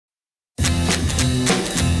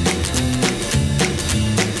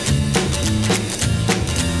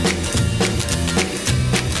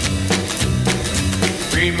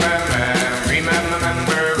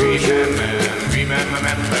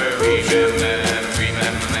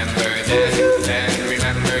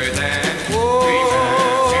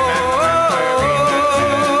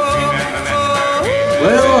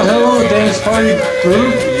my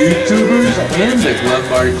group, YouTubers, and the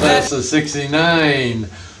Glenbard class of '69.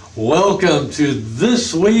 Welcome to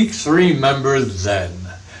this week's Remember Then.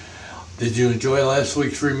 Did you enjoy last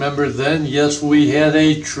week's Remember Then? Yes, we had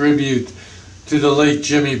a tribute to the late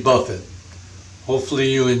Jimmy Buffett.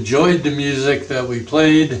 Hopefully you enjoyed the music that we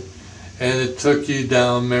played and it took you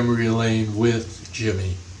down memory lane with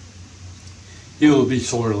Jimmy. He will be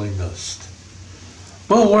sorely missed.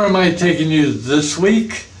 But where am I taking you this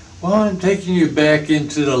week? Well, I'm taking you back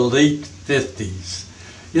into the late 50s.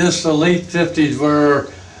 Yes, the late 50s where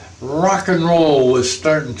rock and roll was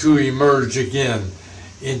starting to emerge again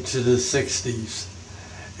into the 60s.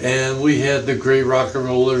 And we had the great rock and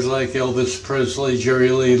rollers like Elvis Presley,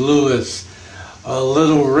 Jerry Lee Lewis,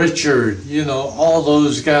 Little Richard, you know, all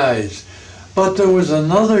those guys. But there was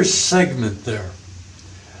another segment there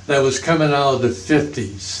that was coming out of the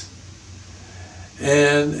 50s.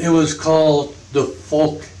 And it was called the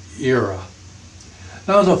folk era.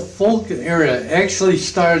 Now the folk era actually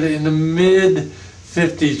started in the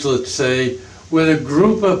mid-50s, let's say, with a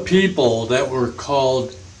group of people that were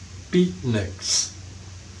called beatniks.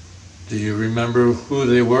 Do you remember who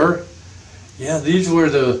they were? Yeah, these were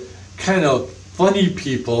the kind of funny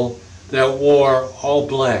people that wore all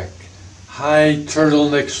black, high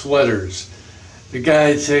turtleneck sweaters. The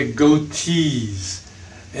guys had goatees,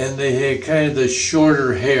 and they had kind of the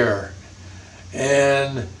shorter hair,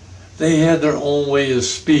 and they had their own way of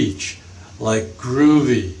speech, like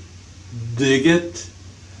groovy, dig it,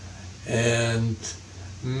 and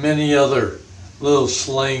many other little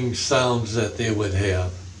slang sounds that they would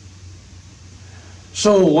have.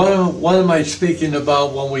 So what am I speaking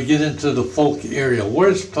about when we get into the folk area?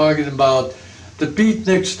 We're talking about the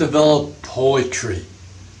beatniks developed poetry.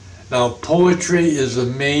 Now poetry is the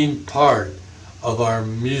main part of our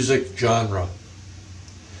music genre.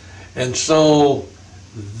 And so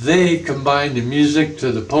they combined the music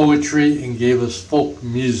to the poetry and gave us folk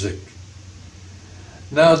music.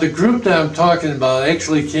 Now the group that I'm talking about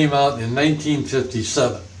actually came out in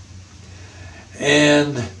 1957.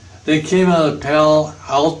 And they came out of Palo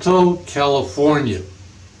Alto, California.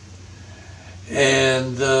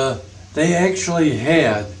 And they actually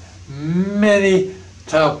had many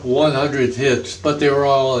top 100 hits, but they were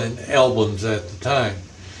all in albums at the time.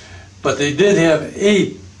 But they did have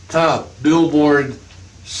 8 top Billboard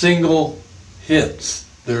single hits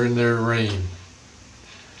during their reign.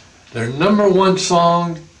 Their #1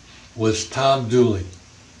 song was Tom Dooley.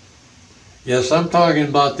 Yes, I'm talking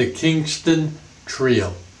about the Kingston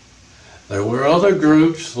Trio. There were other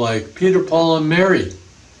groups like Peter, Paul and Mary,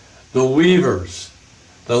 the Weavers,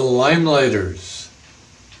 the Limelighters.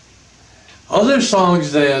 Other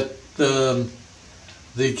songs that the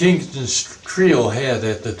Kingston Trio had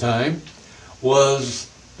at the time was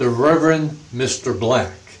the Reverend Mr.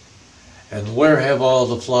 Black and Where Have All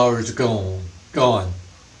the Flowers Gone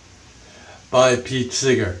by Pete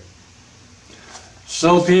Seeger.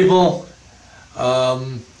 So people,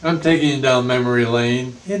 I'm taking you down memory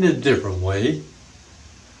lane in a different way.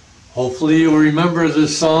 Hopefully you'll remember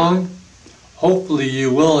this song. Hopefully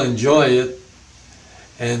you will enjoy it.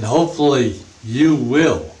 And hopefully you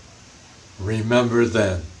will remember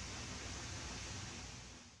then.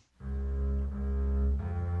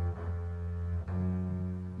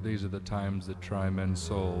 These are the times that try men's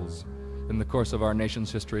souls. In the course of our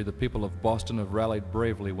nation's history, the people of Boston have rallied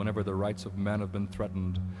bravely whenever the rights of men have been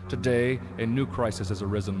threatened. Today, a new crisis has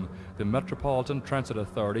arisen. The Metropolitan Transit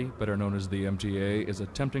Authority, better known as the MTA, is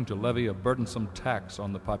attempting to levy a burdensome tax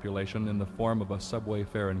on the population in the form of a subway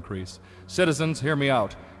fare increase. Citizens, hear me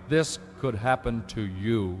out. This could happen to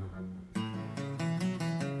you.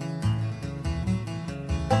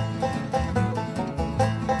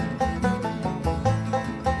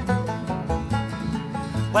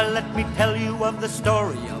 Well, let me tell you of the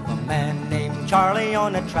story of a man named Charlie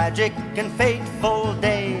on a tragic and fateful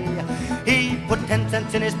day. He put 10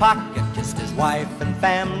 cents in his pocket, kissed his wife and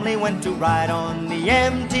family, went to ride on the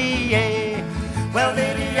MTA. Well,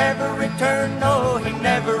 did he ever return? No, he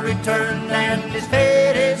never returned, and his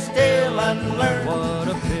fate is still unlearned. What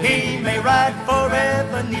a pity. He may ride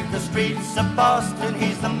forever 'neath the streets of Boston.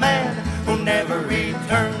 He's the man who never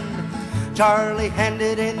returned. Charlie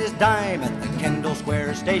handed in his dime at the Kendall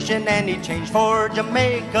Square station, and he changed for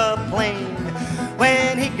Jamaica Plain.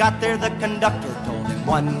 When he got there, the conductor told him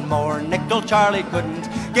one more nickel. Charlie couldn't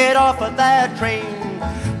get off of that train.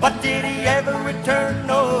 But did he ever return?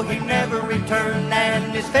 No, he never returned,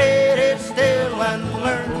 and his fate is still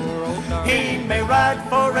unlearned. He may ride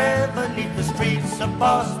forever 'neath the streets of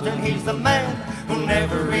Boston. He's the man who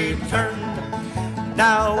never returned.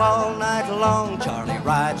 Now all night long Charlie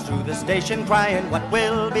rides through the station crying, what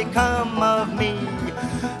will become of me?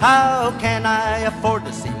 How can I afford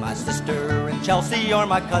to see my sister in Chelsea or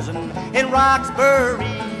my cousin in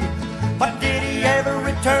Roxbury? But did he ever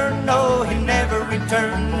return? No, he never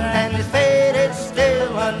returned, and his fate is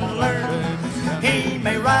still unlearned. He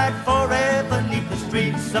may ride forever neath the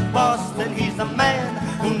streets of Boston. He's the man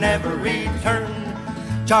who never returned.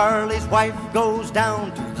 Charlie's wife goes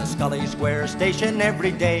down to the Scully Square station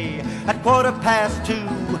every day at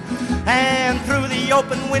 2:15, and through the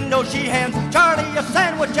open window she hands Charlie a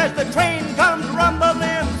sandwich as the train comes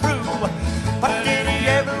rumbling through. But did he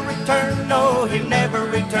ever return? No, he never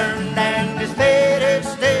returned, and his fate is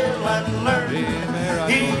still unlearned.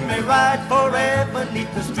 He may ride forever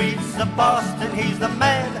neath the streets of Boston. He's the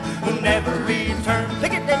man who never returned.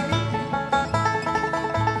 Pick it, Davy.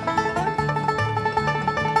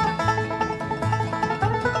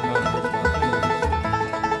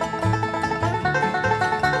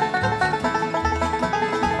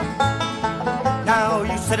 Now,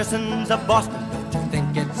 you citizens of Boston, don't you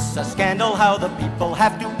think it's a scandal how the people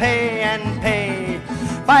have to pay and pay?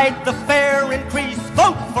 Fight the fare increase,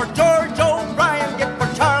 vote for George O'Brien, get for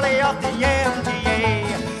Charlie off the MTA,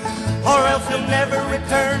 or else he'll never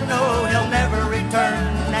return. No, he'll never return,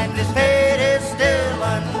 and his fate is still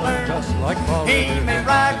unlearned. Just like he may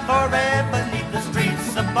ride forever neath the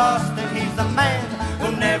streets of Boston. He's the man who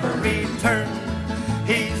never returned.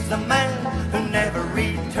 He's the man who never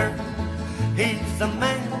returned. He's the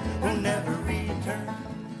man who never returned.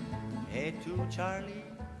 Hey, to Charlie.